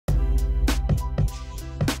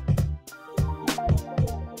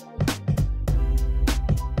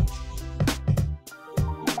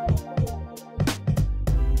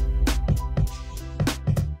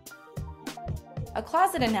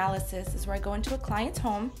closet analysis is where I go into a client's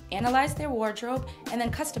home, analyze their wardrobe, and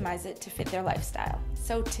then customize it to fit their lifestyle.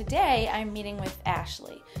 So today I'm meeting with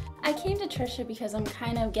Ashley. I came to Tricia because I'm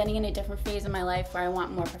kind of getting in a different phase of my life where I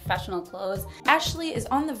want more professional clothes. Ashley is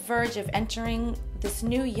on the verge of entering this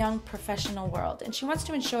new young professional world, and she wants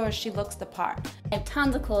to ensure she looks the part. I have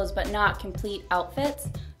tons of clothes, but not complete outfits,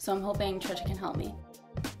 so I'm hoping Tricia can help me.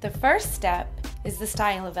 The first step is the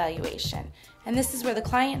style evaluation, and this is where the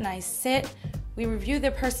client and I sit. We review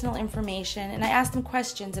their personal information, and I ask them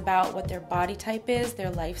questions about what their body type is, their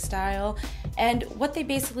lifestyle, and what they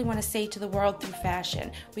basically want to say to the world through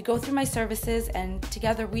fashion. We go through my services, and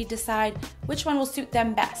together we decide which one will suit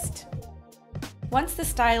them best. Once the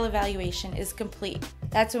style evaluation is complete,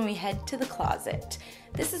 that's when we head to the closet.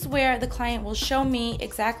 This is where the client will show me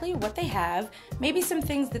exactly what they have, maybe some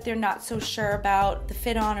things that they're not so sure about, the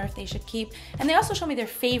fit on, or if they should keep, and they also show me their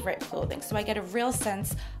favorite clothing, so I get a real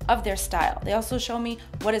sense of their style. They also show me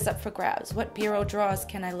what is up for grabs, what bureau drawers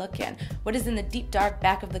can I look in, what is in the deep dark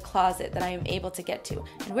back of the closet that I am able to get to,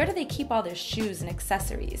 and where do they keep all their shoes and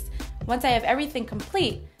accessories. Once I have everything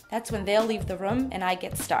complete, that's when they'll leave the room and I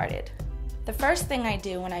get started. The first thing I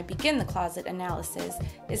do when I begin the closet analysis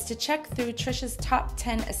is to check through Tricia's top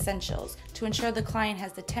 10 essentials to ensure the client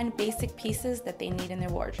has the 10 basic pieces that they need in their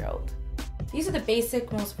wardrobe. These are the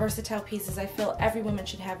basic, most versatile pieces I feel every woman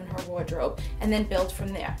should have in her wardrobe, and then build from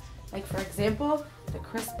there. Like, for example, the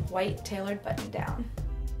crisp white tailored button down.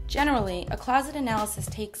 Generally, a closet analysis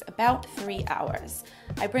takes about 3 hours.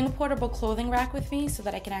 I bring a portable clothing rack with me so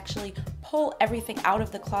that I can actually pull everything out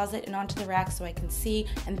of the closet and onto the rack so I can see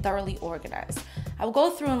and thoroughly organize. I will go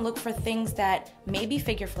through and look for things that may be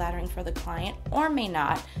figure flattering for the client or may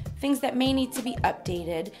not, things that may need to be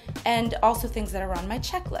updated, and also things that are on my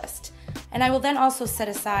checklist. And I will then also set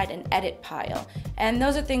aside an edit pile, and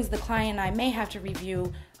those are things the client and I may have to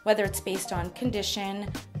review, whether it's based on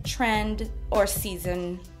condition, trend, or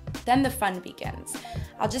season. Then the fun begins.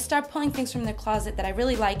 I'll just start pulling things from their closet that I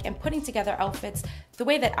really like and putting together outfits the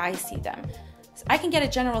way that I see them. So I can get a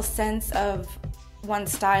general sense of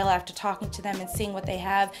one's style after talking to them and seeing what they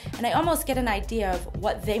have, and I almost get an idea of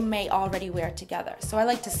what they may already wear together. So I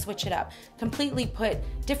like to switch it up, completely put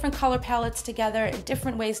different color palettes together and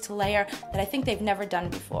different ways to layer that I think they've never done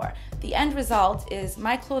before. The end result is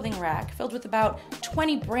my clothing rack filled with about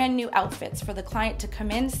 20 brand new outfits for the client to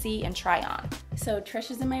come in, see, and try on. So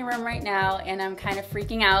Tricia's in my room right now, and I'm kind of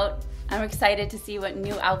freaking out. I'm excited to see what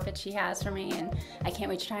new outfits she has for me, and I can't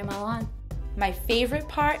wait to try them all on. My favorite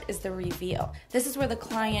part is the reveal. This is where the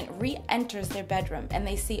client re-enters their bedroom and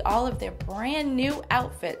they see all of their brand new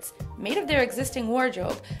outfits made of their existing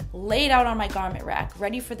wardrobe laid out on my garment rack,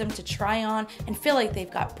 ready for them to try on and feel like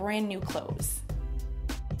they've got brand new clothes.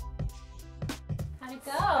 How'd it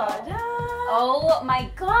go? Oh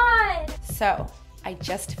my God! So, I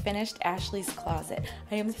just finished Ashley's closet.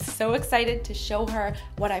 I am so excited to show her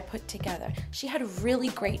what I put together. She had really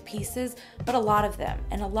great pieces, but a lot of them.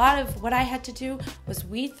 And a lot of what I had to do was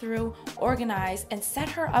weed through, organize, and set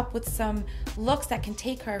her up with some looks that can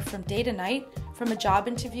take her from day to night, from a job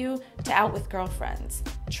interview to out with girlfriends.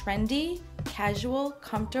 Trendy, casual,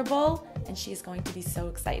 comfortable, and she's going to be so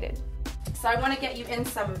excited. So I want to get you in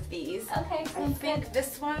some of these. Okay, I think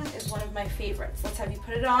this one is one of my favorites. Let's have you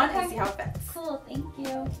put it on and see how it fits. Cool, thank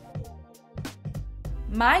you.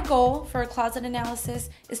 My goal for a closet analysis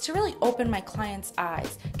is to really open my clients'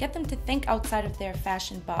 eyes, get them to think outside of their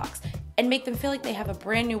fashion box, and make them feel like they have a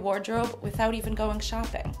brand new wardrobe without even going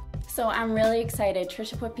shopping. So I'm really excited.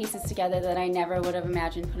 Tricia put pieces together that I never would have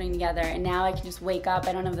imagined putting together, and now I can just wake up.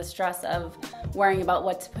 I don't have the stress of worrying about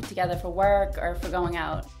what to put together for work or for going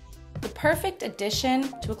out. The perfect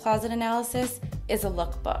addition to a closet analysis is a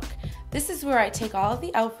lookbook. This is where I take all of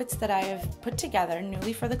the outfits that I have put together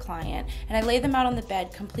newly for the client and I lay them out on the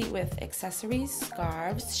bed complete with accessories,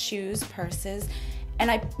 scarves, shoes, purses, and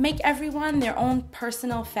I make everyone their own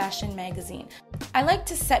personal fashion magazine. I like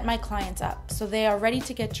to set my clients up so they are ready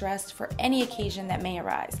to get dressed for any occasion that may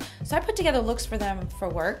arise. So I put together looks for them for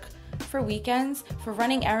work, for weekends, for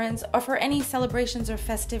running errands, or for any celebrations or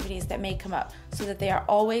festivities that may come up so that they are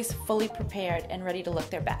always fully prepared and ready to look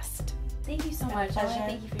their best. Thank you so much. I want to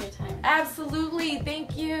thank you for your time. Absolutely.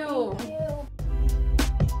 Thank you. Thank you.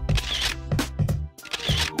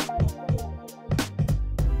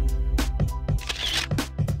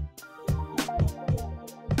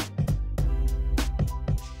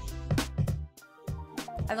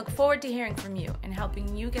 I look forward to hearing from you and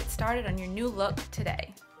helping you get started on your new look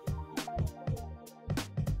today.